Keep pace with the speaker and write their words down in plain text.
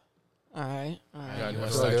You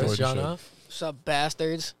want to Let's start do it. this, John, off? What's up,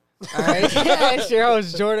 bastards? All right, it's your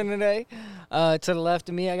host Jordan today. To the left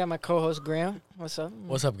of me, I got my co-host Graham. What's up?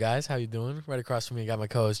 What's up, guys? How you doing? Right across from me, I got my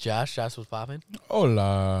co-host Josh. Josh, what's popping?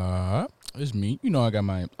 Hola. It's me. You know I got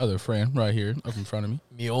my other friend right here up in front of me.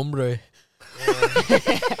 Mi hombre.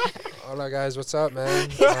 Hola guys, what's up, man?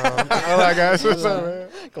 Hola, guys. What's up, man?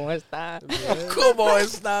 ¿Cómo está? ¿Cómo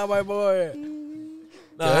está, my boy?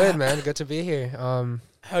 Good, man. Good to be here.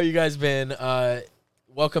 How you guys been?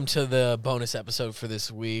 Welcome to the bonus episode for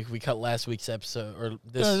this week. We cut last week's episode, or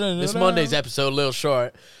this Monday's episode, a little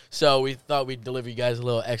short. So we thought we'd deliver you guys a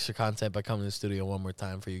little extra content by coming to the studio one more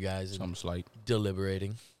time for you guys. Something slight.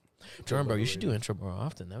 Deliberating. Jordan, bro, you should do intro more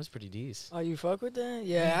often. That was pretty decent. Oh, you fuck with that?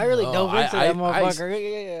 Yeah, I really Oh, dove into that I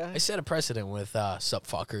motherfucker. Yeah. I set a precedent with sup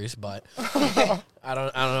fuckers, but I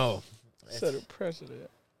don't know. Set a precedent.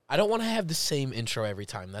 I don't want to have the same intro every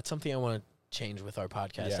time. That's something I want to change with our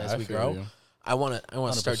podcast as we feel grow. you. I want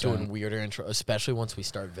to start 100%. doing weirder intro, especially once we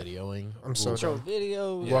start videoing. I'm so Intro down.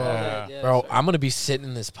 videos. Yeah. all that, yeah. Bro, I'm going to be sitting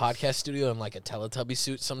in this podcast studio in like a Teletubby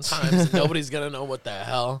suit sometimes. And nobody's going to know what the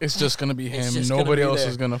hell. It's just going to be It's him. just gonna Nobody be else there.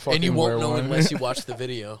 is going to fucking And you wear won't know one. unless you watch the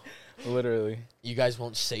video. Literally. You guys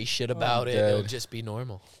won't say shit about it. dead. It'll just be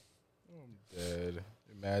normal. Dead.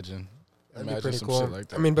 Imagine. That'd be Imagine pretty some cool. shit like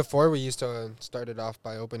that. I mean, before we used to start it off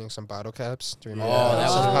by opening some bottle caps. Do you remember Oh, that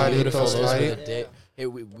was Hot beautiful. Ethos Those were Light? the day. Hey,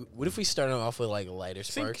 what if we started off with like lighter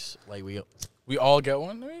sparks? Like we we all get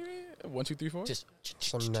one, maybe? 1, 2, 3, 4? just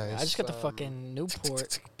Some nice. I just got the fucking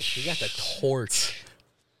Newport. we got the torch.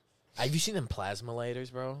 Have you seen them plasma lighters,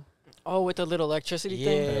 bro? Oh, with the little electricity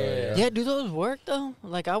thing? Yeah. Yeah, do those work, though?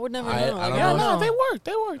 Like, I would never I know. don't Like, know. Yeah, Oh, no, no. they work.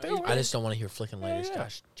 They work. They work. I just don't want to hear flicking lighters. Yeah.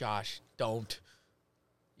 Josh, don't.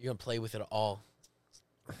 You're gonna play with it all.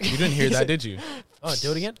 You didn't hear that, did you? Oh, do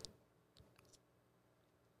it again.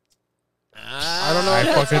 I don't know. I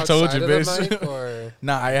if that's fucking told you, outside of the bitch. mic or-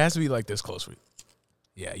 Nah, it has to be like this close.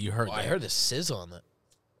 Yeah, you heard Oh, that. I heard the sizzle on that.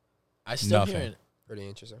 I still Nothing. hear it. Pretty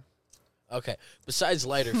interesting. Okay. Besides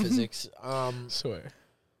lighter physics, Swear.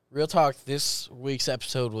 real talk. This week's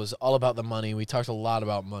episode was all about the money. We talked a lot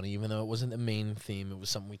about money, even though it wasn't the main theme. It was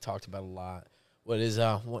something we talked about a lot. What is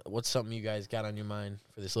what's something you guys got on your mind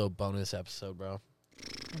for this little bonus episode, bro?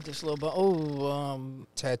 Just a little bit. Oh,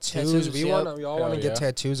 Tattoos. We yep. all Hell want to get yeah.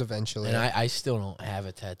 tattoos eventually. And I still don't have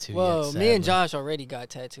a tattoo well, yet. me and sadly. Josh already got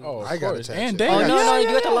tattoos. Oh, of I got a course. tattoo. And Oh, Dave. Oh, no, you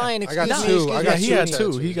yeah. got the line. I got Excuse me, two. excuse I me. got he two had two.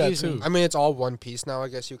 tattoos. He got Excuse two. me. I mean, it's all one piece now, I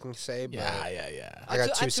guess you can say. But Yeah. I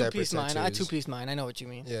got two separate two-piece mine. I tattoos. two-piece mine. I know what you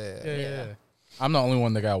mean. Yeah. Yeah. I'm the only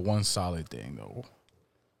one that got one solid thing, though.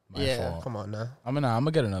 My Yeah. fault. Come on now. I'm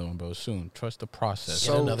gonna get another one, bro, soon. Trust the process.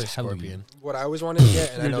 Get So- another Telling you. scorpion What I always wanted to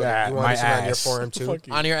get, and I know Yeah, you my want to see on your ass. forearm too. Fuck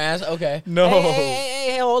you. on your ass. Okay. No.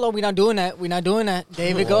 Hey, hold on. We're not doing that. We're not doing that.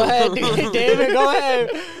 David, go ahead. David, go ahead.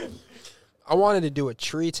 I wanted to do a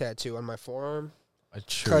tree tattoo on my forearm A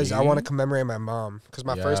because I tree? want to commemorate my mom. Because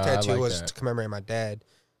my first Yeah, I tattoo like was that. to commemorate my dad.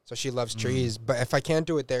 So she loves trees. But if I can't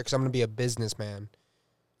do it there, because I'm going to be a businessman.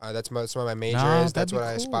 That's what my major Nah, is. That's that'd be what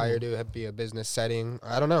I aspire to be a business setting.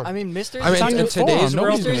 I don't know. I mean, Mr. I mean, It's on in your today's forearm. world,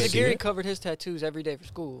 Nobody's Mr. gonna see Zagiri it. covered his tattoos every day for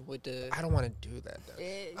school with the. I don't want to do that, though.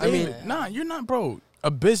 I I mean, mean, Nah, you're not, bro. A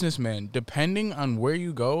businessman, depending on where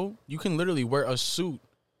you go, you can literally wear a suit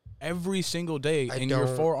every single day, I and your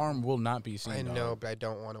don't- forearm will not be seen. I dog. know, but I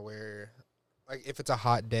don't want to wear. Like, if it's a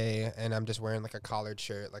hot day and I'm just wearing, like, a collared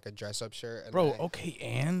shirt, like a dress-up shirt. And Bro, I, okay,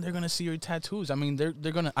 and they're gonna see your tattoos. I mean, they're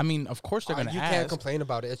gonna. I mean, of course they're gonna you ask. can't complain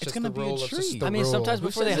about it. It's, It's just gonna the be a rule. It's just tree. the I mean, rule. sometimes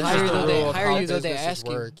before they It's hire just you, the they rule of hire how you, though, they businesses ask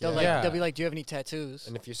you. work, They'll yeah. they'll be like, "Do you have any tattoos?"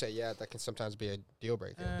 And if you say yeah, that can sometimes be a deal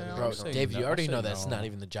breaker. Then Yeah, it's Bro, like, say Dave, no. you already say know that's no. not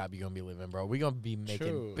even the job you're gonna be living, bro. We're gonna be making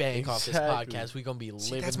True. bank off this Exactly. podcast. We're gonna be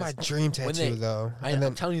See, living. that's my this. dream When tattoo, they- though. I'm And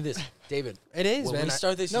then telling you this, David. it is, When man. we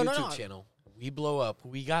start this No, no, YouTube no. channel, we blow up.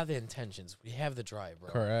 We got the intentions. We have the drive,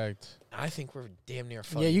 bro. Correct. I think we're damn near.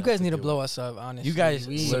 Yeah, you guys need to blow us up. Honestly, You guys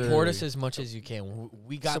We- support Literally. us as much as you can.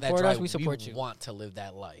 We got that Support us, drive. we support you. Want to live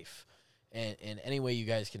that life, and any way you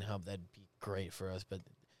guys can help, that'd be great for us. But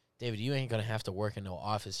David, you ain't gonna have to work in no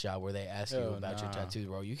office job where they ask you Hell about your nah. tattoos,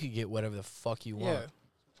 bro. You could get whatever the fuck you want. Yeah.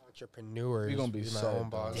 entrepreneurs. We gonna be my set, own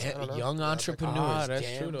dog. boss. I Yeah, don't know. young Yeah, like- entrepreneurs. Ah, that's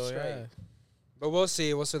damn true though. straight. Yeah. But we'll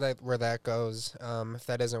see. We'll see where that goes. If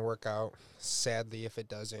that doesn't work out, sadly, if it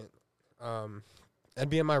doesn't, it'd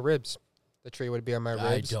be in my ribs. The tree would be on my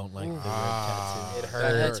I ribs. don't like the rib Ah, tattoo. It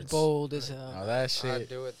hurts. That's bold as hell. Oh, that I'd shit.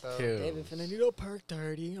 do it though. Kill. David finna need a perk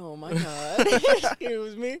 30. Oh my god.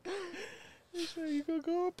 Excuse me. You could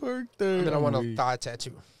go perk there. And then I want a thigh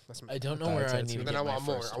tattoo. That's my, I don't know Thigh where I tattoo. need to and get then I my want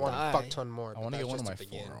more. first I one. want a Thigh. fuck ton more. I want to get one on my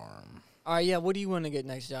begin. forearm. All right, yeah. What do you want to get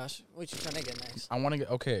next, Josh? What you trying to get next? I want to get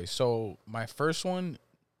okay. So my first one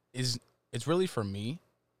is it's really for me,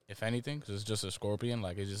 if anything, because it's just a scorpion.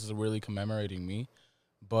 Like, it's just really commemorating me.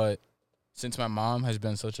 But since my mom has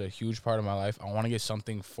been such a huge part of my life, I want to get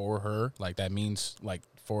something for her. Like, that means, like,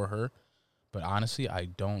 for her. But honestly, I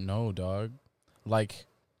don't know, dog. Like,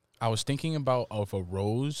 I was thinking about of a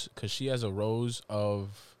rose, because she has a rose of,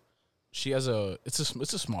 it's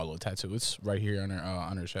a small little tattoo. It's right here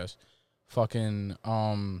on her chest. Fucking,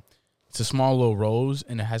 it's a small little rose,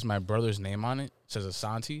 and it has my brother's name on it. It says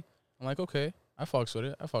Asante. I'm like, okay, I fucks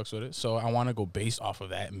with it. So I want to go based off of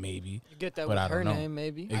that, maybe. You get that But with I don't her know. name,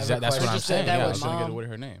 maybe. Exactly. That's what I'm Just said saying. that Yeah, I with was gonna get it mom. with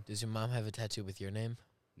her name. Does your mom have a tattoo with your name?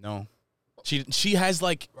 No. She has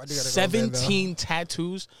like Why do you gotta go there, though? 17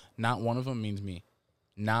 tattoos. Not one of them means me.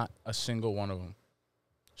 Not a single one of them.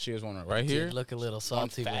 She has one right here. Did look a little One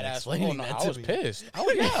salty when fat ass. explaining Oh, no, that I to was me. pissed. I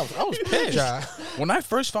was pissed. Yeah. When I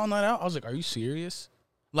first found that out, I was like, "Are you serious?"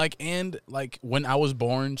 Like, and like when I was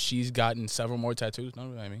born, she's gotten several more tattoos. Know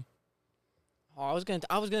what I mean? Oh, I was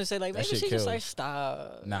gonna say like That maybe shit she just like kills.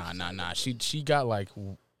 stop. Nah.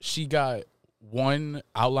 She got one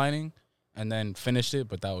outlining, and then finished it,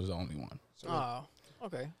 but that was the only one. So Oh,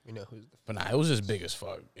 okay. we know who's the But nah, it was just big as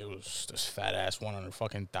fuck. It was this fat ass one on her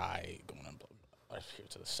fucking thigh going on right here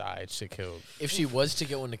to the side. Shit killed. If she was to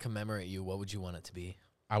get one to commemorate you, what would you want it to be?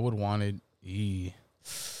 I would want it.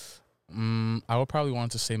 I would probably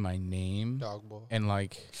want to say my name dog bowl. and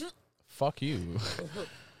like, fuck you.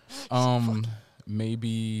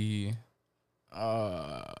 Maybe,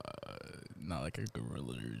 not like a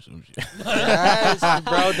gorilla or some shit. Yes,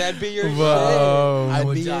 bro, that'd be your But, I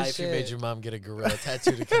would be your die if you shit. made your mom get a gorilla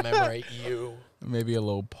tattoo to commemorate you. maybe a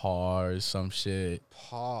little paw or some shit.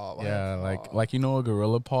 paw. Why Yeah, a like paw? you know a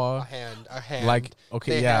gorilla a paw. hand. Like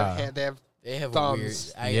okay, they yeah. Have hand, they have They have Thumbs.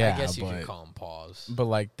 a weird. I Yeah, guess you but- could call them paws. But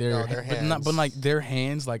like No, their but hands. like their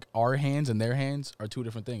hands, like our hands and their hands are two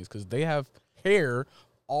different things because they have hair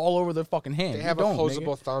all over their fucking hand. they You have don't,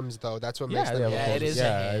 opposable nigga. thumbs though. That's what Yeah, makes they them. have Yeah, it opposable- is a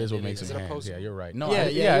Yeah, hand. it is what It makes is. them Is it hands. Yeah, opposable? you're right. No, Yeah, I- yeah, it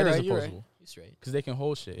you're is right, you're right. opposable He's right. because they can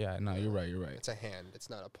hold shit. Yeah, no, you're right. You're right. It's a hand. It's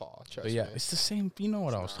not a paw. Trust But yeah, me. it's the same. You know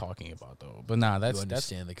what It's I was not. talking about though. But nah, You that's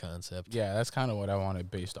understand the concept. yeah, that's kind of what I wanted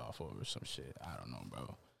based off of or some shit. I don't know,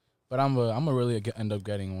 bro. But I'm gonna really end up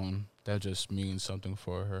getting one that just means something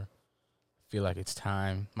for her. Feel like it's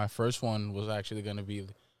time. My first one was actually gonna be.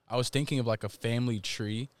 I was thinking of like a family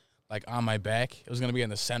tree, like on my back. It was gonna be in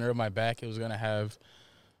the center of my back. It was gonna have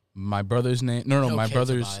my brother's name. No, my kid,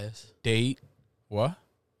 brother's Tobias. date. What?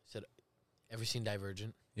 Said, ever seen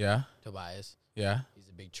Divergent? Yeah, Tobias. yeah, He's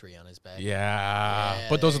a big tree on his back. yeah.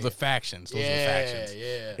 But those are Yeah. the factions. Those are the yeah, factions.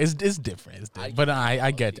 yeah. It's different. It's different. I But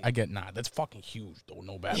get I it. get nah. That's fucking huge though.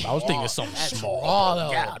 No bad. I was thinking of something That's small. raw, bro.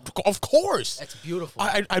 though. Yeah, of course. That's beautiful.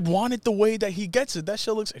 I'd want it the way that he gets it. That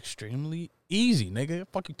shit looks extremely easy, nigga. What the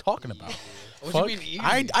fuck you talking about? What Fuck. you mean easy?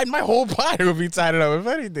 I my whole body would be tied up if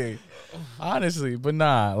anything. Honestly, but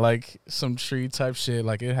nah, like some tree type shit.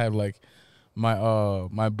 Like it had like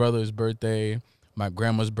my brother's birthday, my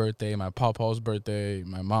grandma's birthday, my papa's birthday,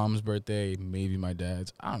 my mom's birthday, maybe my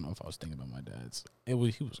dad's. I don't know if I was thinking about my dad's. He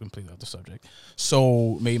was completely off the subject.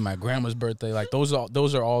 So maybe my grandma's birthday. Like those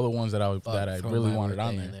are all the ones that I Fuck, that I throw really my wanted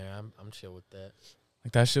on birthday there. in I'm chill with that.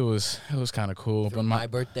 Like that shit was kind of cool. Throw But my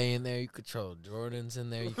birthday in there. You could throw Jordan's in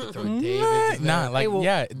there. You could throw David's in there. nah, like Hey,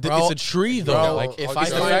 well, it's a tree though. Bro, like if I'll I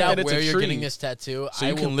get find that. out It's a where you're tree. getting this tattoo, So I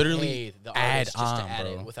you can will literally pay the add artist just to on, add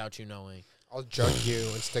bro. it without you knowing. I'll drug you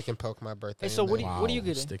and stick and poke my birthday. Hey, so in what there. do you- what are you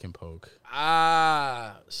getting? Stick and poke.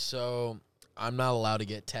 So I'm not allowed to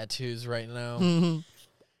get tattoos right now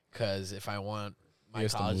because if I want He my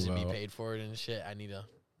has to college to move be out. paid for it and shit, I need to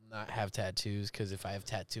not have tattoos because if I have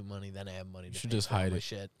tattoo money, then I have money to should pay just for all hide my it.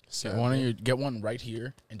 shit. Get one right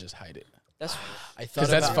here and just hide it. That's I thought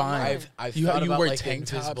that's about- fine. I've You thought you about wear like tank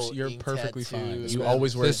tops. invisible You're ink perfectly fine. tattoos. You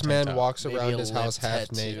always wear. This a tank man top. walks Maybe around a his lip house half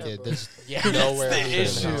tattoo. naked. There's Yeah, nowhere that's else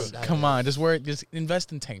the in issue. house. Come on, just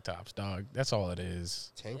invest in tank tops, dog. That's all it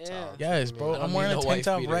is. Tank Yeah. top. Yes, bro. I don't I'm need wearing a no tank wife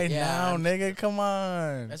top beater. right Yeah, now, I'm- nigga. Come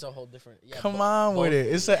on. That's a whole different. Yeah, Come but on with both- it.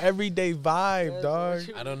 It's an everyday vibe, Yeah, dog.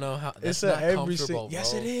 bro. I don't know how. It's That's a not every comfortable, yes,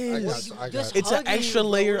 bro. it I is. got, I Just got. It's an hugging extra you, bro.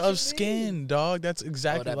 layer What of you skin, mean? dog. That's Oh,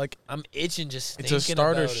 exactly that- like I'm itching just It's thinking a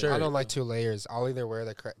starter about it. shirt. I don't like two layers. I'll either wear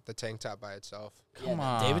the tank top by itself. Come Yeah,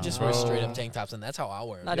 on. David just wears straight bro. up tank tops, and that's how I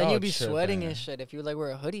wear it. Nah, then Y'all you'd be sweating tripping. and shit. If you like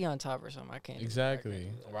wear a hoodie on top or something, I can't. do that. Exactly.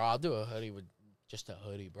 Bro, I'll do a hoodie with just a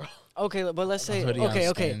hoodie, bro. Okay, but let's say hoodie on okay.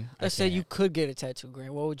 skin, I Let's say you can't. could get a tattoo,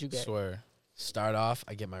 Grant. What would you get? Swear. Start off,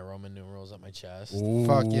 I get my Roman numerals on my chest.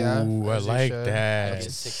 Fuck yeah, Ooh, I as you like should. I that.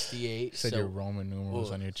 get 68. Said so, your Roman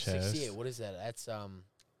numerals ooh, on your chest. 68. What is that? That's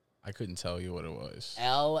I couldn't tell you what it was.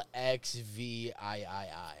 LXVIII.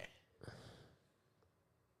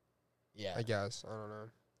 Yeah. I guess. I don't know.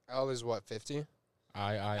 L is what, 50?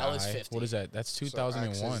 L is 50. What is that? That's So X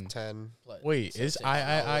 2001. is 10. Wait, So is six.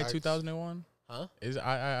 I X. 2001? Huh? Is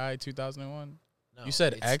I 2001? No, You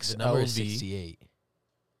said the number is XLV. 68.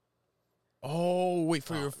 Oh, wait,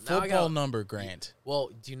 for Oh, your now I football got- number, Grant. Well,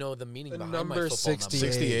 do you know the meaning The behind my number football 68.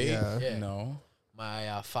 number? 68? Yeah. Yeah. No.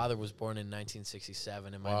 My father was born in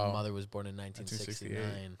 1967, and my Wow. mother was born in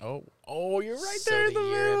 1969. Oh, you're right so there in the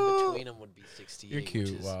year in middle. between them would be 68. You're which cute.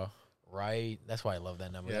 is- Wow. Right? That's why I love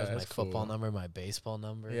that number. Yeah, That was my that's football cool. number, my baseball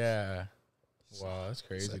number. Yeah. Wow, that's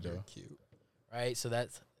crazy Said you're though. cute. Right? So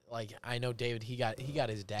that's like I know David, he got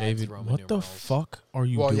his dad's David, Roman what the numerals. fuck are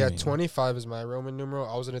you Well, doing? yeah, 25 is my Roman numeral.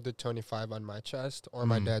 I was gonna do 25 on my chest or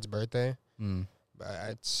my Mm. dad's birthday, Mm.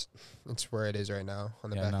 but it's where it is right now on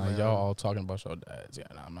the Yeah, back nah, of my y'all arm. all talking about your dads. Yeah,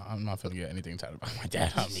 nah, I'm not gonna get anything tied about my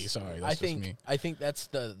dad on me. Sorry, that's just me. I think that's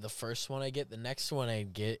the first one I get. The next one I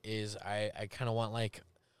get is I kind of want like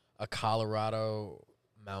a Colorado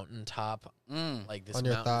mountaintop, like this On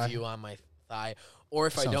your mountain thigh? view on my thigh. Or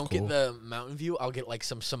if I Sounds don't cool. get the mountain view, I'll get like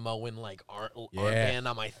some Samoan like Yeah. armband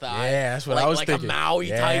on my thigh. Yeah, that's what like, I was like thinking. a Maui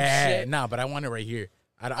type shit. Nah, but I want it right here.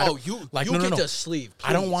 I Oh, don't, you like, you no, no, get no. the sleeve.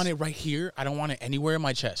 I don't please. want it right here. I don't want it anywhere in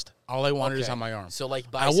my chest. All I want is Okay. on my arm. So like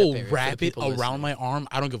I bicep will area for wrap the it people around listening. my arm.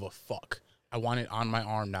 I don't give a fuck. I want it on my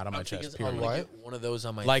arm, not on my I'm chest. thinking I'm Period. gonna What? get one of those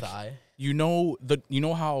on my Like, thigh. you know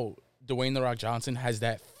how Dwayne the Rock Johnson has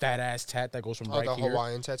that fat ass tat that goes from Oh, right the here.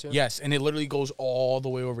 Hawaiian tattoo. Yes, and it literally goes all the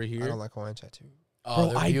way over I here. don't like Hawaiian tattoo. Oh, Bro,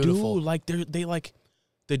 they're I beautiful. do. Like they like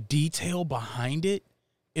the detail behind it.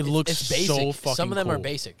 It looks It's basic. so fucking Some of them are cool.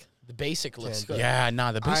 basic. The basic looks Can't- good. Yeah,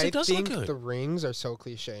 nah, the basic I does look think good. the rings are so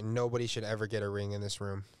cliche. Nobody should ever get a ring in this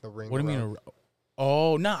room. The ring. What do you around. mean?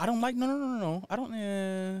 Oh, nah, I don't like. No. I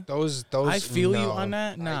don't. Those. I feel you no, on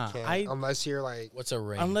that. Nah, can't. Unless you're like. What's a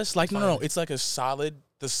ring? unless like no. Fine. It's like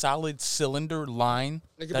the solid cylinder line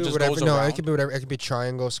It could that be just whatever. goes No, around. it could be whatever. It could be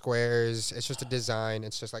triangle, squares. It's just a design.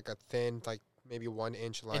 It's just like a thin, like maybe 1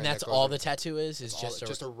 inch line. and that's that goes all around- the tattoo is all-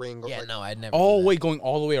 just a ring. yeah. like, No, I'd never. Oh do that. wait, going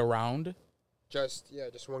all the way around.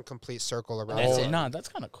 Just one complete circle around. That's Oh it. nah, that's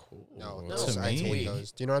kind of cool. No, No, those, to I hate me.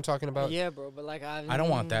 those. Do you know what I'm talking about? Yeah, bro, but like I don't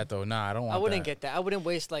want that though. Nah, I don't want. I wouldn't that. get that. I wouldn't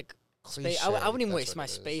waste like space. Cliche, I wouldn't even that's waste what my it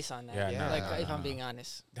is. space on that. Yeah, nah, like nah, if I'm nah. being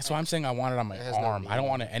honest. That's why I'm saying I want it on my It has no arm. I don't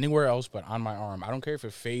want it meaning. anywhere else but on my arm. I don't care if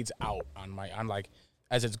it fades out on like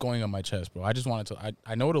as it's going on my chest, bro. I just want it to.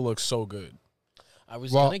 I know it'll look so good. I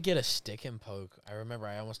was Well- gonna get a stick and poke. I remember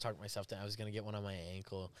I almost talked myself down. I was gonna get one on my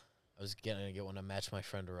ankle. I was gonna get one to match my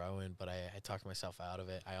friend Rowan, but I talked myself out of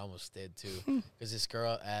it. I almost did too, because this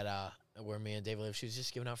girl at where me and Dave live, she was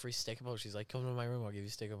just giving out free stick and poke. She's like, "Come to my room, I'll give you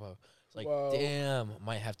stick and poke." It's like, Whoa. damn,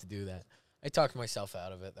 might have to do that. I talked myself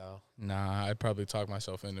out of it though. Nah, I'd probably talk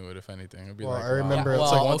myself into it if anything. It'd be Well, like, I wow. remember well,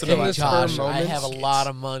 it's like once in a okay, lifetime. Josh, I have a moments. lot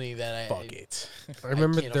of money that I Fuck it. I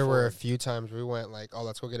remember can't there were a afford. few times we went like, oh,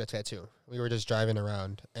 let's go get a tattoo. We were just driving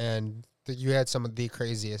around, and you had some of the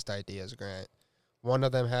craziest ideas, Grant. One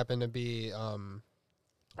of them happened to be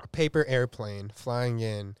a paper airplane flying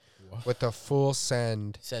in What? with a full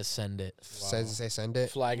send. says send it. Says they send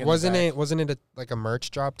it. Flag in the Wasn't back. it? Wasn't it like a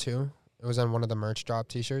merch drop too? It was on one of the merch drop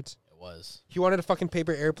T-shirts. It was. He wanted a fucking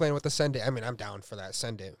paper airplane with a send it. I mean, I'm down for that.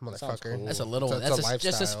 Send it, sounds motherfucker. cool. That's a little It's one. a- it's a That's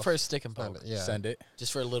just lifestyle. for a stick and poke. Yeah. Send it.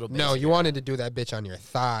 Just for a little bit. No, you wanted to do that bitch on your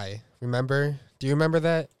thigh. Remember? Do you remember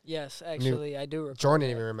that? Yes, actually, I do. recall Jordan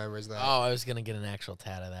that. even remembers that. Oh, I was gonna get an actual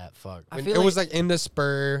tat of that. Fuck. I When feel it was like in the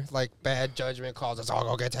spur, like bad judgment calls us all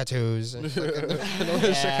go get tattoos. And, like, in the middle of Yeah,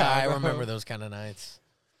 I Chicago. remember those kind of nights.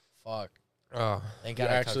 Fuck. Oh, Thank You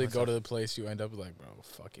God. I actually talked go to myself- the place, you end up like, bro,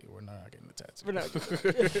 fuck it, we're not getting the tattoo. We're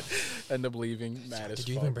not End up leaving, mad as did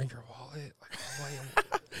you fuck. even bring your wallet?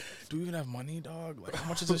 Like, Do you even have money, dog? Like, how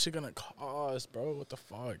much is this shit gonna cost, bro? What the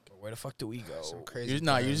fuck? Where the fuck do we go? some crazy. You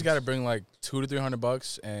just gotta bring like $200 to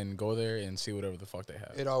 $300 and go there and see whatever the fuck they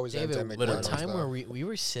have. It always ends David, at the McDonald's. time though. where we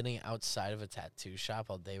were sitting outside of a tattoo shop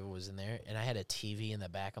while David was in there, and I had a TV in the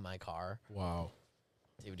back of my car. Wow.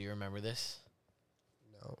 David, do you remember this?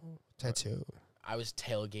 No tattoo. I was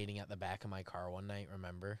tailgating at the back of my car one night,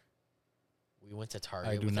 remember? We went to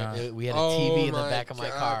Target. I do with not. We had a TV in the my back of my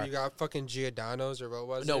God, car. You got fucking Giordano's or what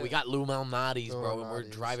was it? No, we got Lou Malnati's, Lou bro, and we're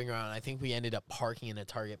Malnati's. driving around. I think we ended up parking in a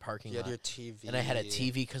Target parking You had lot. your TV. And I had a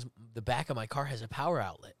TV because the back of my car has a power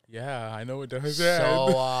outlet. Yeah, I know it does.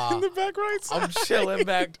 So in the back right side. I'm chilling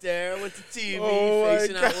back there with the TV Oh my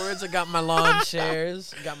facing God. outwards. I got my lawn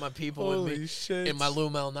chairs, got my people with Holy me shit. in my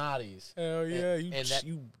Lou Malnati's. Hell yeah, and that-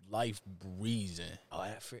 you life breezing. Oh,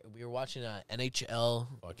 we were watching an NHL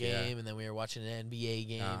Fuck game, yeah. and then we were watching an NBA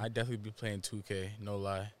game. Nah, I'd definitely be playing 2K, no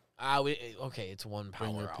lie. Okay, it's one power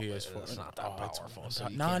Bring your outlet. PS4. It's not that Oh, it's powerful. one So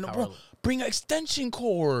power- you Nah, can't no, power bro. Bring an extension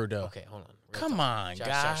cord. Okay, hold on. Real Come talk. on, Josh,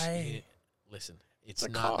 guy. listen, it's a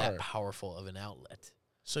not that car. powerful of an outlet.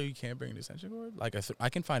 So you can't bring an extension cord? Like I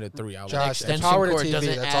can find a 3 outlet. Josh, extension power to cord TV,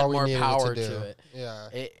 doesn't that's add all we more needed power to do. to it. Yeah.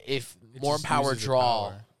 If It more just power uses the draw,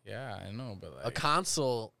 power. Yeah, I know, but like a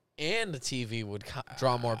console and a TV would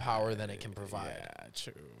draw more power than it can provide. Yeah,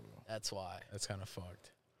 true. That's why. That's kind of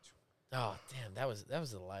fucked. Oh damn, that was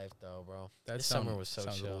the life though, bro. That This summer was so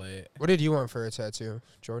chill. lit. What did you want for a tattoo,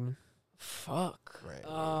 Jordan? Fuck. Right.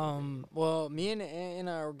 Well, me and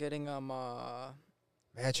Anna are getting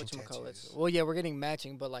Matching whatchamacallit. tattoos. Well, yeah, we're getting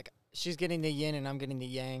matching, but like she's getting the yin and I'm getting the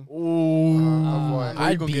yang. Ooh. Of what? Where you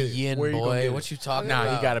I'd gonna be get it? yin, Where you gonna boy. get What it? you talking Nah,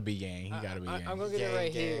 about? he gotta be yang. He gotta be yang. I'm gonna get it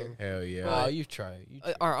right here. Hell yeah. Oh, you try.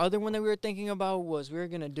 Our other one that we were thinking about was we were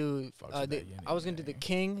gonna do. Fucks with that yin I was gonna and do the yang.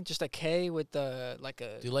 king, just a K with the like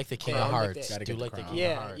a. Do like the King crown of like Hearts. that. Gotta Do get the like the crown. King of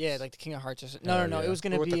Yeah, Hearts. yeah, like the king of hearts. Hell No. yeah. It was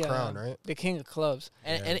gonna With be the crown, right? the king of clubs,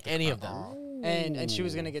 And, Yeah, and the any of crown. them. and she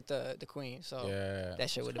was gonna get the queen. So Yeah. that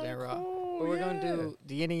shit would have been raw. But we're gonna do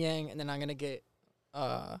the yin and yang, and then I'm gonna get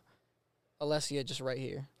Alessia just right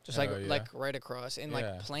here, just Hell yeah. like right across in Yeah.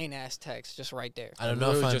 like plain ass text, just right there. I don't know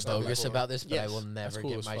if Literally I'm just like bogus that. about this, but I Yes. will never cool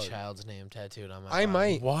get as my fuck. child's name tattooed on my I body.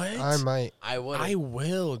 might. What? I might. I would. I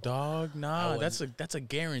will, dog. Nah, I that's a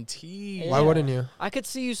guarantee. Yeah. Why wouldn't you? I could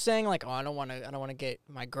see you saying like, "Oh, I don't want to get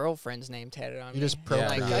my girlfriend's name tatted on You me." just Yeah.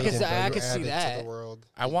 procreated. Like, I could bro. see- I You could see added to that. the world.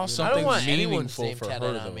 I want You I something don't want anyone's meaningful name for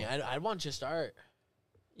tatted her, on me. though. I want just art.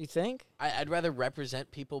 You think? I'd rather represent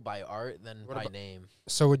people by art than What by about- name.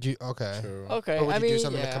 So would you? Okay. True. Okay. But would I you mean, do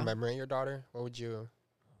something yeah. to commemorate your daughter? What would you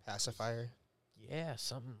pacify her? Yeah,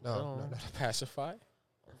 something. No, little. no, no. Pacify? I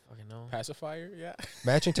don't fucking know. Pacifier? Yeah.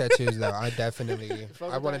 Matching tattoos, though. I definitely.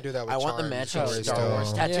 Fuck I with want to that. do that with I want the charms, matching so it's Star Wars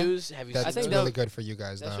still- tattoos. Have you That's I seen think those? really good for you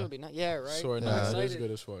guys, That though. should be nice. Yeah, right. Sword, Yeah. no, I'm that is excited.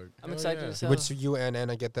 good as fuck. I'm Hell excited yeah. as hell. Would you and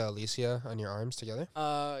Anna get the Alicia on your arms together?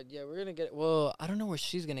 Yeah, we're gonna get. Well, I don't know where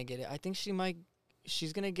she's gonna get it. I think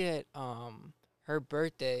she's gonna get her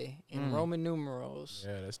birthday in Roman numerals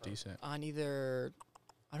Yeah, that's decent. on either.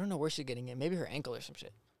 I don't know where she's getting it. Maybe her ankle or some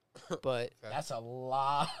shit. But That's a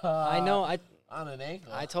lot. I know. On an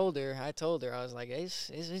ankle. I told her. I was like, it's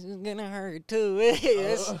gonna hurt too.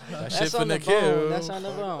 That's, That that's shit on the finna kill. bone. That's on the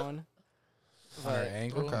bone. On her But,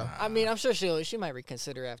 ankle? Okay. I mean, I'm sure she might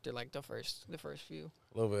reconsider after like the first few.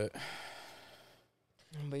 A little bit.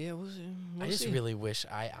 But yeah, we'll see. I just really wish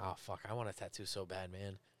I want a tattoo so bad,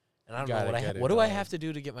 man. And I don't Gotta know get it, what do I dog. have to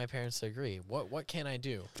do to get my parents to agree? What can I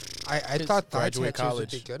do? I Because thought thigh graduate tattoos would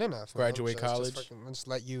be college. good enough. Graduate So it's college. just fucking- Let's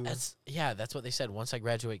let you. That's what they said. Once I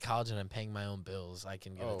graduate college and I'm paying my own bills, I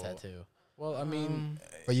can get Oh. a tattoo. Well, I mean,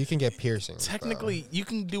 But you can get piercings. bro. technically, you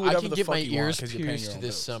can do I whatever can the get fuck my you want ears 'cause you're paying your pierced own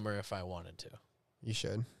this bills. summer if I wanted to. You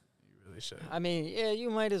should. You really should. I mean, yeah, you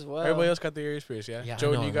might as well. Everybody else got their ears pierced, yeah? Yeah,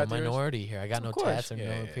 Jordan, I know, you I'm got a the ears? minority here. I got Of no course. tats and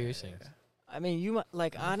Yeah, no yeah, piercings. I mean, you might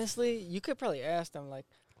like honestly, you could probably ask them like,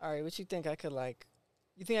 all right, what you think I could like?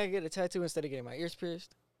 You think I could get a tattoo instead of getting my ears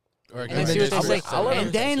pierced? Or And get then then see what just they wait. say. I'll let And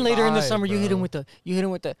them then tattoo. later in the Why, summer, you hit bro? them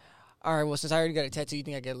with the. All right, well, since I already got a tattoo, you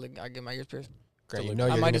think I get my ears pierced? Great. to You look know I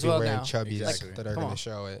you're might gonna as be well wearing now. chubbies Exactly. that are Come gonna on.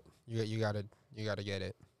 show it. You gotta get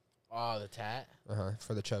it. Oh, the tat.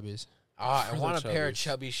 For the chubbies. Oh, I For the want a pair of chubbies.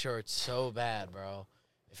 chubby shorts so bad, bro.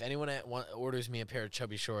 If anyone orders me a pair of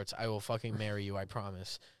chubby shorts, I will fucking marry you. I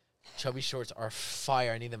promise. Chubby shorts are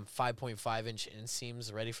fire. I need them 5.5-inch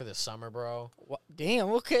inseams ready for the summer, bro. What?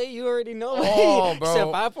 Damn. Okay, you already know. Oh, bro. Said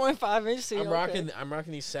 5.5 inch. See, I'm okay.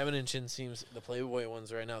 rocking these 7-inch inseams, the Playboy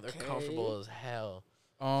ones right now. They're Okay. comfortable as hell.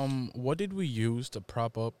 What did we use to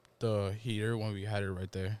prop up the heater when we had it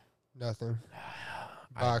right there? Nothing.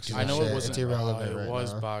 I Boxes. I know shit. it wasn't. It's irrelevant it right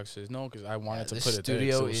was now. boxes. No, because I wanted to the put it there.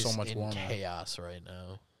 studio So it was is so much in warmer. chaos right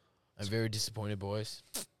now. I'm very disappointed, boys.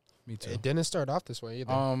 Me too. It didn't start off this way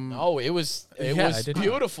either. No, it was Yeah, I did not.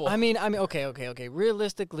 beautiful. I mean, okay.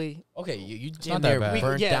 Realistically, okay, you not damn that near bad.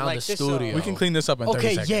 burnt Yeah, down like the this, studio. we can clean this up in 30 okay,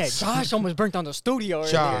 seconds. yeah. Josh almost burnt down the studio.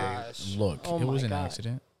 Right Josh. Look, Oh it was my an God.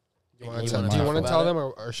 accident. Do You you wanna want talk to about tell it? them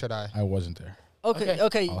or should I? I wasn't there.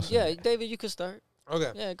 Okay. Awesome. Yeah, David, you could start.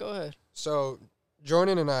 Okay. Yeah, go ahead. So,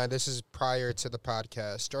 Jordan and I, this is prior to the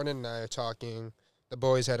podcast. Jordan and I are talking. The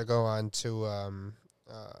boys had to go on to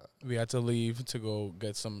We had to leave to go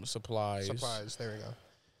get some supplies. supplies. There we go.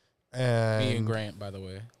 And Me and Grant, by the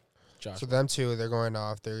way. Josh. So them two, they're going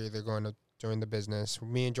off. They're either going to join the business.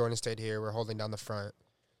 Me and Jordan stayed here. We're holding down the front.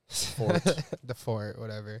 Fort. The fort,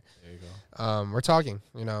 whatever. There you go. We're talking.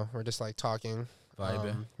 We're just like talking.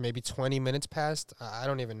 Vibing. Maybe 20 minutes passed. I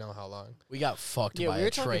don't even know how long. We got fucked Yeah, by we were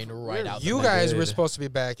a train talking- right we were- out. You the guys were did. supposed to be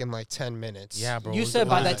back in like 10 minutes. Yeah, bro. You it said was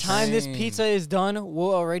by the the time this train. pizza is done,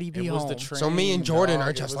 we'll already be It was home. the train. So me and Jordan dog.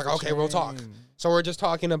 are It just was like, the okay, we'll talk. train. So we're just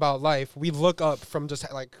talking about life. We look up from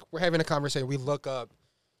just like, we're having a conversation. We look up.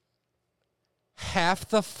 half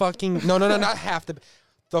the fucking no, not half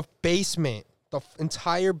the basement. The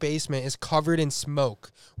entire basement is covered in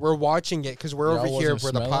smoke. We're watching it because we're Y'all over here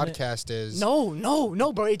wasn't where the smelling it? podcast is.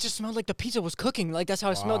 No, bro. It just smelled like the pizza was cooking. Like, that's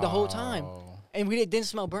how it smelled the whole time. Wow. And we didn't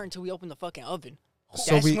smell burnt until we opened the fucking oven.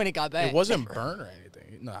 So That's we- when it got bad. It wasn't burnt or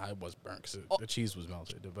anything. No, it was burnt because the cheese was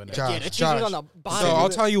melted. But Josh, Yeah, the cheese was on the bottom. So I'll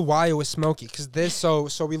tell you why it was smoky. Because this, so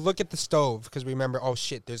we look at the stove because we remember, oh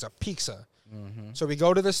shit, there's a pizza. Mhm. So we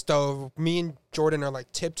go to the stove. Me and Jordan are like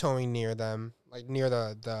tiptoeing near them, like near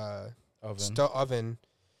the Oven. oven,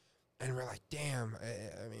 and we're like, damn.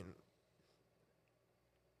 I mean,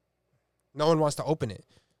 no one wants to open it.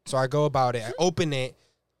 So I go about it. I open it.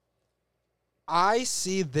 I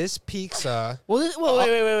see this pizza. Well,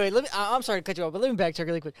 wait. Let me, I'm sorry to cut you off, but let me backtrack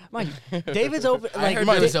really quick. Mind you, David's open. I Like, heard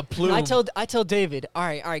it was a plume. I tell David, all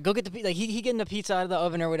right, go get the pizza. Like, he getting the pizza out of the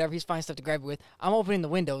oven or whatever. He's finding stuff to grab it with. I'm opening the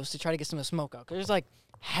windows to try to get some of the smoke out. Because there's like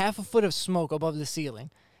half a foot of smoke above the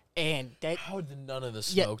ceiling. And that. How did none of the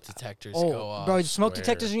Yeah. smoke detectors go off? Bro, smoke swear.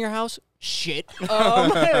 detectors in your house? Shit.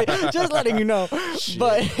 Just letting you know.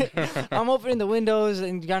 But I'm opening the windows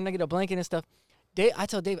and trying to get a blanket and stuff. I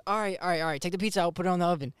tell Dave, all right, take the pizza out, put it on the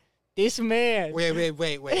oven. This man.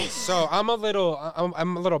 Wait. So I'm a little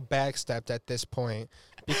backstepped at this point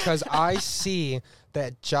because I see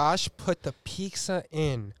that Josh put the pizza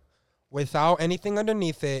in without anything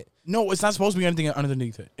underneath it. No, it's not supposed to be anything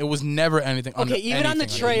underneath it. It was never anything under Okay, even on the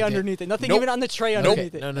anything tray underneath underneath it. Nothing Nope. even on the tray Nope.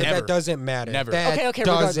 underneath it. No, Never. That doesn't matter. Never. That Okay,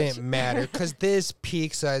 regardless. doesn't matter because this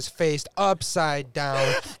pizza is faced upside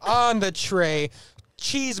down on the tray.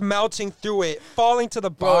 Cheese melting through it, falling to the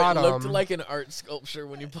Bro, it bottom. looked like an art sculpture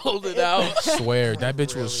when you pulled it out. it. Swear, that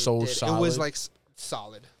bitch Really was so did. solid. It was like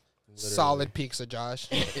solid. Literally. Solid pizza, Josh.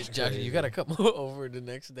 Josh, you gotta come over the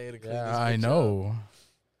next day to clean this Yeah, I bitch know. up.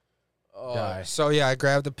 Oh, Die. So yeah, I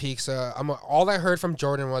grabbed the pizza. All I heard from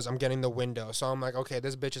Jordan was I'm getting the window. So I'm like, okay,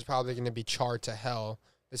 this bitch is probably gonna be charred to hell.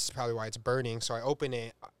 This is probably why it's burning. So I open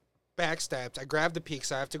it, backstepped. I grabbed the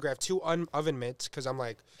pizza. I have to grab two oven mitts because I'm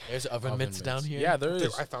like, there's oven Oven mitts down mitts. here. Yeah, there dude,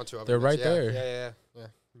 is. I found two oven They're mitts. right Yeah, there. Yeah.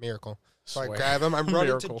 Miracle. So I Swear. grab him. I'm running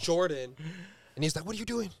Miracle. to Jordan, and he's like, "What are you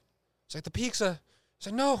doing?" It's like the pizza. He's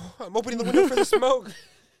like, "No, I'm opening the window for the smoke."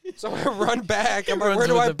 So I run back. I'm like, Runs "Where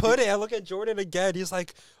do with I the put it?" I look at Jordan again. He's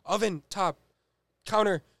like, "Oven, top,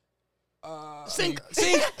 counter." Sink.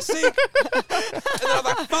 And then I'm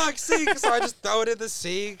like, fuck, sink. So I just throw it in the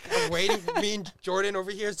sink. I'm waiting. Me and Jordan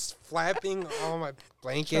over here flapping all my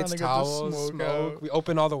blankets, Trying to get the towels, smoke out. We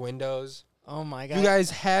open all the windows. Oh my god. You guys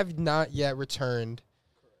have not yet returned.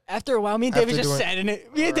 After a while, me and After David just doing- sat in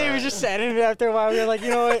it. Me and David just sat in it after a while. We were like, you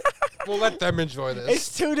know what? We'll let them enjoy this.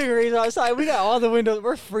 It's 2 degrees outside. We got all the windows.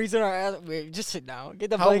 We're freezing our ass. Wait, just sit down. Get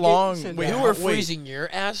the How blanket. long- sit wait, You down. were Wait. freezing your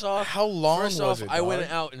ass off. How long First was off, it, I went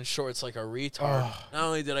dog? out in shorts like a retard. Oh. Not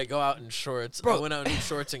only did I go out in shorts, I Bro. went out in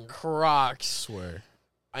shorts and Crocs. Swear.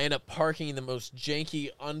 I end up parking in the most janky,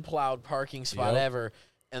 unplowed parking spot Yep. ever.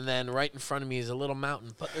 And then right in front of me is a little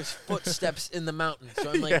mountain, but there's footsteps in the mountain.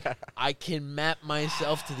 So I'm like, I can map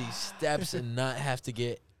myself to these steps and not have to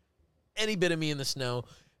get any bit of me in the snow.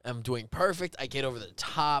 I'm doing perfect. I get over the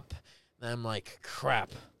top. And I'm like,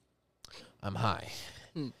 crap, I'm high.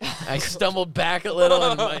 I stumbled back a little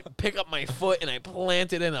and I pick up my foot and I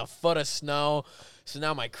plant it in a foot of snow. So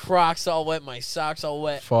now my Crocs all wet, my socks all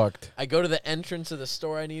wet. Fucked. I go to the entrance of the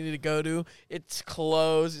store I needed to go to. It's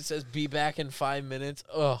closed. It says be back in 5 minutes.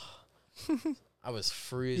 Ugh. I was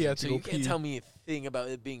freezing. You had to So go you can't pee. tell me a thing about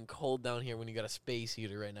it being cold down here when you got a space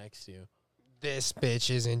heater right next to you. This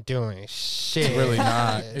bitch isn't doing shit. It's really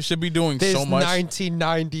not. It should be doing This so much.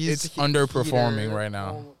 1990s. It's underperforming heater. right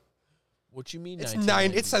now. What you mean? It's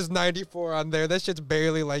 1990? It says 94 on there. That shit's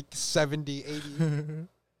barely like 70, 80.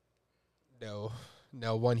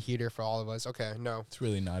 No, one heater for all of us. Okay, no. It's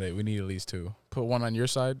really not it. We need at least 2. Put one on your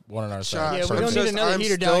side, one on our Josh, side. Yeah, we I'm don't just- need another I'm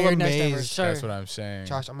heater down still here next time, amazed. sir. That's what I'm saying.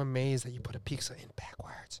 Josh, I'm amazed that you put a pizza in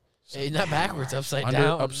backwards. Hey, not backwards, upside Under,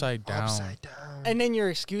 down. upside down. Upside down. And then your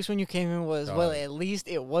excuse when you came in was, Dog. well, at least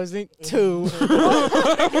it wasn't 2.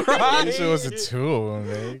 At least it was a 2,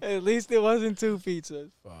 man. At least it wasn't 2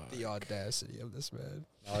 pizzas. Fuck. The audacity of this man.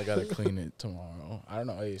 Now I gotta clean it tomorrow. I don't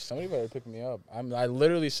know. Hey, somebody better pick me up. I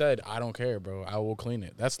literally said I don't care, bro. I will clean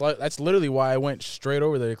it. That's literally why I went straight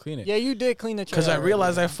over there to clean it. Yeah, you did clean the tray. Because I already.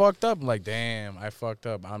 realized I fucked up. I'm like, damn, I fucked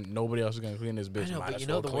up. Nobody else is gonna clean this bitch. I know, Might but as you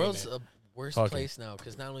know well the clean world's it. a worse Fuck it. place now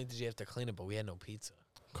because not only did you have to clean it, but we had no pizza.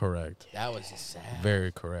 Correct. That was just sad.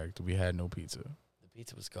 Very correct. We had no pizza. The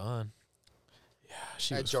pizza was gone. Yeah,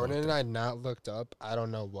 she Had was Jordan fucked and up. I not looked up, I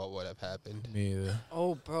don't know what would have happened. Me either.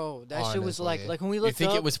 Oh, bro, that shit was like Honestly. when we You looked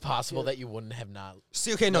think up. it was possible that you wouldn't have not?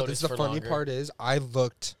 See, okay, no, Notice the for funny longer. part is I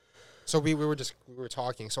looked. So we were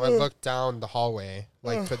talking. So I looked down the hallway,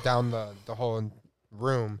 like down the whole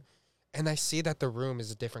room, and I see that the room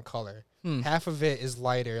is a different color. Half of it is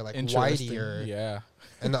lighter, like whitier. Yeah.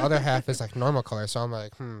 And the other half is like normal color. So I'm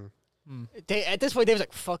like, At this point, Dave's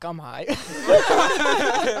like, "Fuck, I'm high."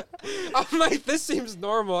 I'm like, this seems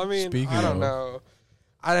normal. I mean, Speaking I don't of- know.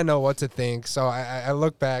 I don't know what to think. So I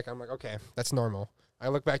look back. I'm like, okay, that's normal. I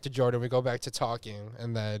look back to Jordan. We go back to talking,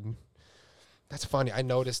 and then that's funny. I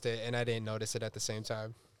noticed it, and I didn't notice it at the same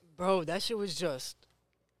time. Bro, that shit was just,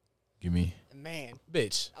 Give me. man.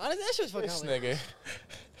 Bitch. Honestly, that shit was fucking This hilarious. nigga.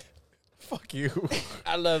 Fuck you.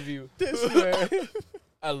 I love you. This man.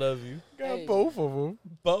 I love you. Got Hey. both of them.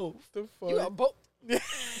 Both. The fuck? You got both.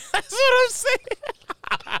 That's what I'm saying.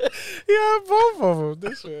 Yeah, both of them.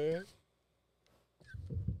 This man.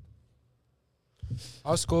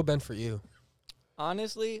 How's school been for you?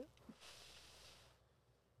 Honestly,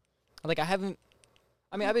 like I've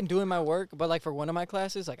been doing my work, but like for one of my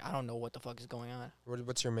classes, like I don't know what the fuck is going on.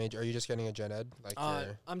 What's your major? Are you just getting a gen ed? Like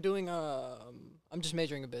I'm just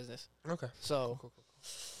majoring in business. okay. So Cool.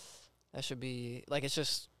 that should be like it's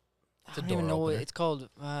just It's a I don't even door know what opener. it's called.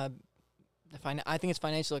 I think it's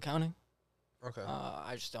financial accounting. Okay.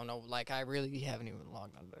 I just don't know. Like I really haven't even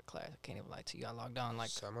logged on to the class. I can't even lie to you. I logged on like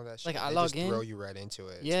some of that shit. like, I they log just in. throw you right into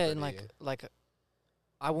it. It's yeah, and pretty- like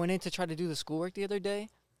I went in to try to do the schoolwork the other day,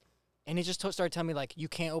 and it just started telling me like you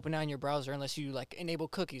can't open it on your browser unless you like enable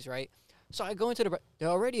cookies, right? So I go into they're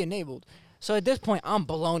already enabled. So at this point I'm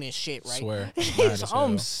blown as shit, right? Swear. So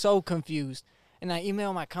I'm so confused, and I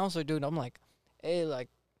email my counselor dude. I'm like, hey, like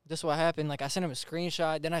this is what happened. Like I sent him a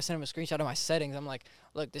screenshot. Then I sent him a screenshot of my settings. I'm like,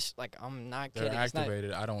 look, this like I'm not They're kidding. It's not,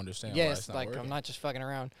 activated. I don't understand. yeah, why it's not like working. I'm not just fucking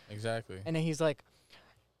around. Exactly. And then he's like,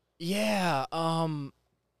 yeah,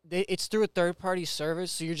 it's through a third-party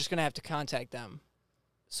service, so you're just gonna have to contact them.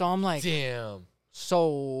 So I'm like, Damn.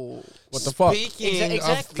 so What the fuck? Speaking exactly.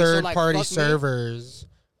 of So, third-party like, fuck me. servers,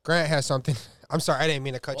 Grant has something. I'm sorry, I didn't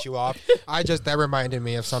mean to cut you off. That reminded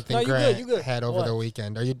me of something No, you good, Grant you good. had over What? the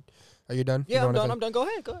weekend. Are you done? You yeah, I'm don't done. I'm done. Go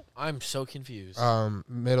ahead. Go ahead. I'm so confused.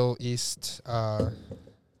 Middle East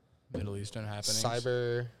Middle Eastern happenings.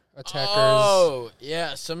 cyber attackers. Oh,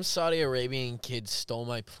 yeah. Some Saudi Arabian kid stole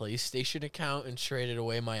my PlayStation account and traded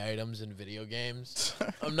away my items in video games.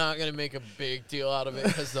 I'm not going to make a big deal out of it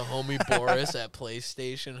because the homie Boris at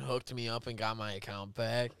PlayStation hooked me up and got my account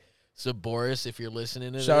back. So, Boris, if you're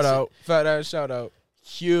listening to Shout this, out. Fat ass shout out.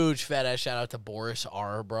 huge fat ass shout out to Boris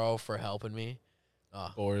R, bro, for helping me.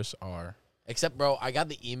 Boris R. Except, bro, I got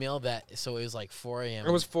the email so it was like 4 a.m.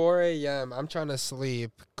 It was 4 a.m. I'm trying to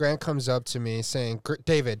sleep. Grant comes up to me saying,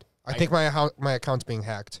 David, I think my account's being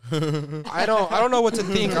hacked. I don't know what to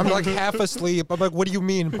think. I'm like half asleep. I'm like, what do you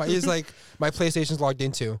mean? He's like, my PlayStation's logged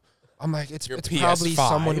into. I'm like, it's Your probably PS5.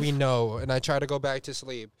 someone we know. And I try to go back to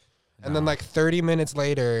sleep. And then like 30 minutes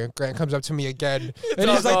later, Grant comes up to me again. And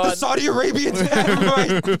he's like, the Saudi Arabians have my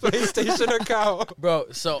PlayStation account. Bro,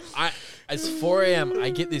 so it's 4 a.m. I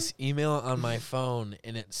get this email on my phone,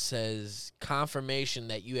 and it says confirmation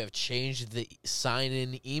that you have changed the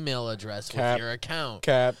sign-in email address Cap. with your account.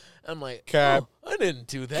 Cap. I'm like, Cap. oh, I didn't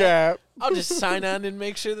do that. Cap. I'll just sign on and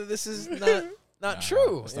make sure that this is not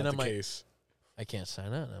true. That's And not I'm the like, case. I can't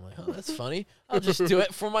sign on. I'm like, oh, that's funny. I'll just do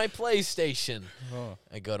it for my PlayStation. Oh.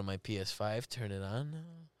 I go to my PS5, turn it on.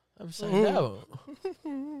 I'm signed out.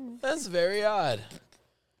 That's very odd.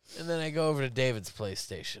 And then I go over to David's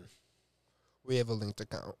PlayStation. We have a linked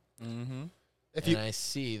account. Mm-hmm. If And you I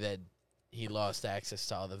see that he lost access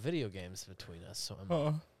to all the video games between us. So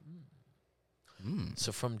I'm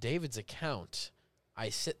So from David's account, I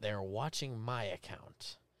sit there watching my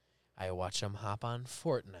account. I watch him hop on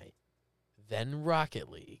Fortnite, then Rocket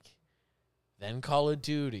League, then Call of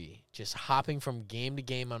Duty, just hopping from game to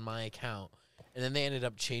game on my account. And then they ended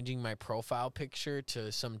up changing my profile picture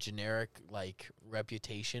to some generic, like,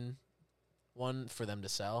 reputation one for them to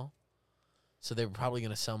sell. So they were probably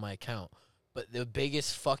going to sell my account. But the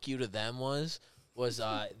biggest fuck you to them was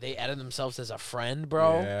they added themselves as a friend,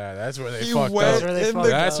 bro. Yeah, that's where they You fucked went That's up. where they in fucked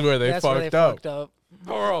the- That's up. where they That's where they fucked up. fucked up.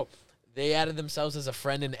 Bro, they added themselves as a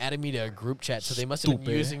friend and added me to a group chat, so they must have been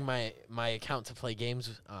Stupid. using my account to play games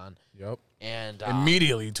on. Yep. And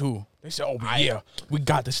Immediately, too. They said, yeah, we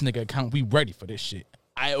got this nigga account. We ready for this shit.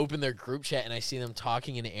 I open their group chat and I see them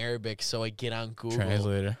talking in Arabic, so I get on Google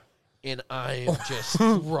Translator. and I am just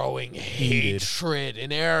throwing Heated. hatred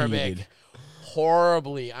in Arabic. Heated.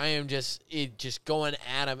 Horribly. I am just going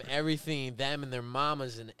at them, everything, them and their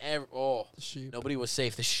mamas and sheep. nobody was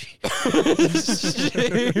safe. The sheep. The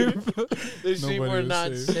sheep Nobody were was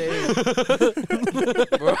not safe. safe.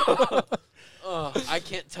 Bro. I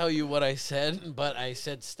can't tell you what I said, but I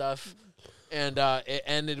said stuff And it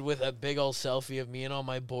ended with a big old selfie of me and all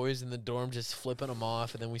my boys in the dorm just flipping them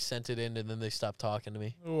off, and then we sent it in, and then they stopped talking to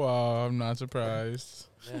me. Wow, I'm not surprised.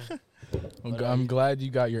 Yeah. I'm glad you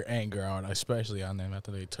got your anger out, especially on them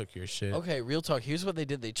after they took your shit. Okay, real talk. Here's what they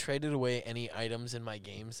did. They traded away any items in my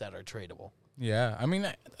games that are tradable. Yeah, I mean,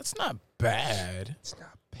 that's not bad. It's not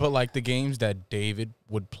bad. But like the games that David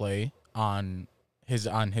would play on his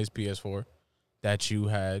PS4 that you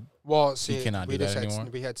had, Well, see, cannot we do just that had, anymore?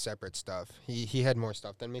 we had separate stuff. He had more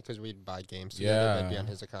stuff than me because we'd buy games together that'd be on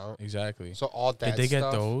his account. exactly. So all that Did they get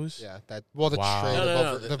stuff, those? Yeah, that. Well, the Wow. tradable,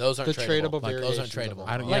 No, the, those aren't the tradable. tradable Like, those aren't variations of tradable. them.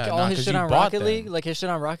 I don't- Like Yeah, all nah, his 'cause shit you on bought Rocket League, them. like his shit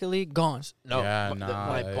on Rocket League, gone. No, Yeah, when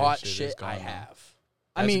nah, I that bought shit is shit, I gone. have.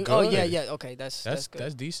 I That's mean, good. yeah, okay, that's good.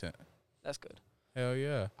 That's decent. That's good. Hell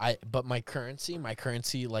yeah. But my currency,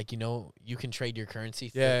 like, you can trade your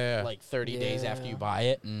currency Yeah. like 30 days after you Yeah. buy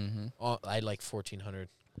it. Mm-hmm. I had like 1,400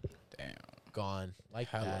 Damn. gone like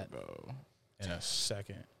Hella, that. bro. In a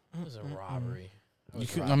second. It was a robbery. It You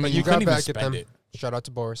was could, a I robbery. mean, you you got couldn't even back at them. spend it. Shout out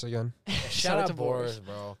to Boris again. Shout out to Boris,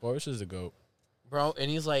 bro. Boris is the GOAT. Bro,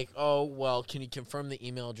 and he's like, oh, well, can you confirm the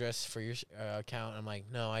email address for your account? I'm like,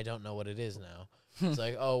 no, I don't know what it is now. He's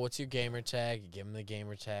like, oh, what's your gamer tag? You give him the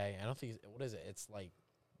gamer tag. I don't think, what is it? It's like,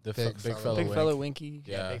 The Big big fella. fella. Big Wink. fella Winky.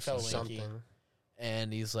 yeah, big fella some- Winky. Something.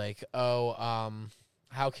 And he's like, oh,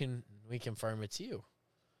 how can we confirm it's you?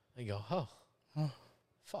 I go, oh,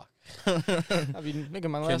 fuck. I've been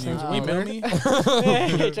making my last Can name. you email me?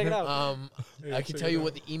 Hey, check it out. I can tell you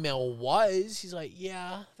what the email was. He's like,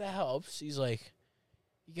 yeah, that helps. He's like,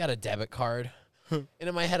 you got a debit card? And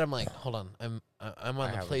in my head, I'm like, hold on, I'm on I the have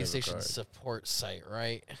a debit PlayStation card. support site,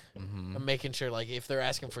 right? Mm-hmm. I'm making sure, like, if they're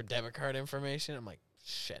asking for debit card information, I'm like,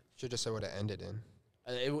 shit. Should just say what it ended in.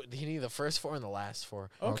 He needed the first four and the last four.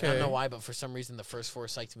 Okay. I don't know why, but for some reason, the first four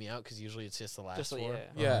psyched me out because usually it's just the last Just four. like,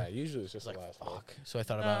 Yeah, usually it's It's just like, the last fuck. one. So I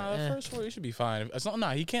thought Nah, about the it. first four you should be fine. It's not.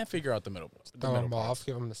 Nah, he can't figure out the middle. The Throw middle him parts. off.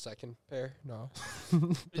 Give him the second pair. No.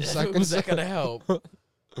 Was that going to help?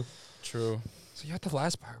 True. So you got the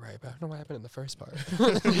last part right, but I don't know what happened in the first part.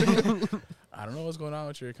 I don't know what's going on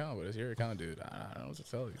with your account, but it's your account, dude. I don't know what to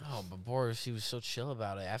tell you. Oh, but Boris, he was so chill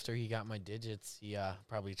about it. After he got my digits, he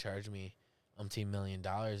probably charged me $1 million,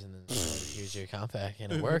 and then said, here's your account back,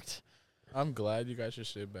 and it worked. I'm glad you got your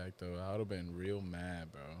shit back, though. I would have been real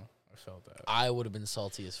mad, bro. I felt that. I would have been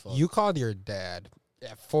salty as fuck. You called your dad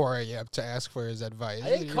at 4 a.m. to ask for his advice. I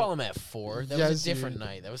didn't call him at 4. That was Yes, a different you-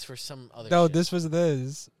 night. That was for some other No, shit. this was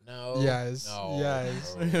this. No. Yes. No.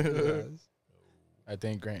 Yes. No. Yes. I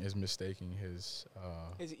think Grant is mistaking his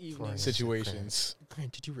His evening. situations.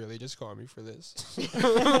 Grant, did you really just call me for this?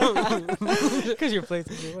 Because your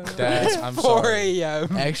PlayStation. That's I'm 4 sorry.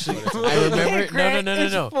 a.m. Actually, I remember. Grant, No.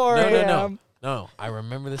 it's 4 No. a.m. No, I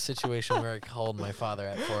remember the situation where I called my father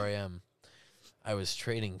at 4 a.m. I was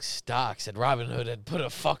trading stocks, and Robinhood had put a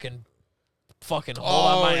fucking hold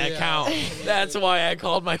on my yeah. account. That's why I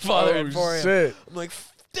called my father at 4 a.m. shit. I'm like,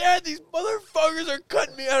 Dad, these motherfuckers are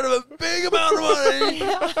cutting me out of a big amount of money.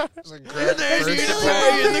 It's like And Grant they need first to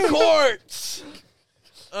pay in the courts.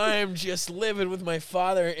 I am just living with my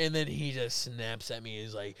father, and then he just snaps at me.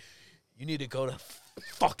 He's like, you need to go to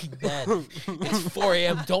fucking bed. It's 4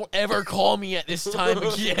 a.m. Don't ever call me at this time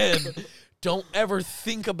again. Don't ever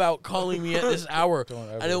think about calling me at this hour.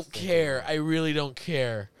 I don't care. I really don't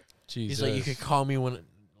care. Jesus. He's like, you could call me when,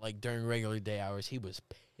 like, during regular day hours. He was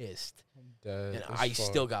pissed. That And is I fucked.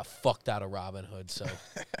 still got fucked out of Robinhood, so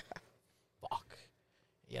fuck.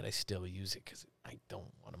 Yet I still use it because I don't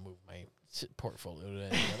want to move my portfolio to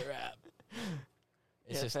any other app.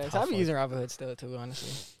 It's Yeah, just facts. tough. I'm using Robinhood still too, honestly.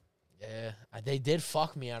 Yeah, they did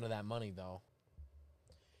fuck me out of that money though,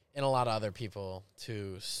 and a lot of other people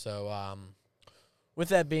too. So, with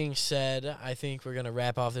that being said, I think we're gonna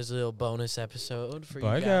wrap off this little bonus episode for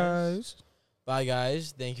Bye, you guys. guys. Bye,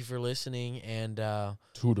 guys. Thank you for listening, and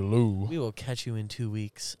Toodaloo. we will catch you in 2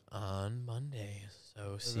 weeks on Monday. So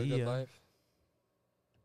Live a see good ya. life.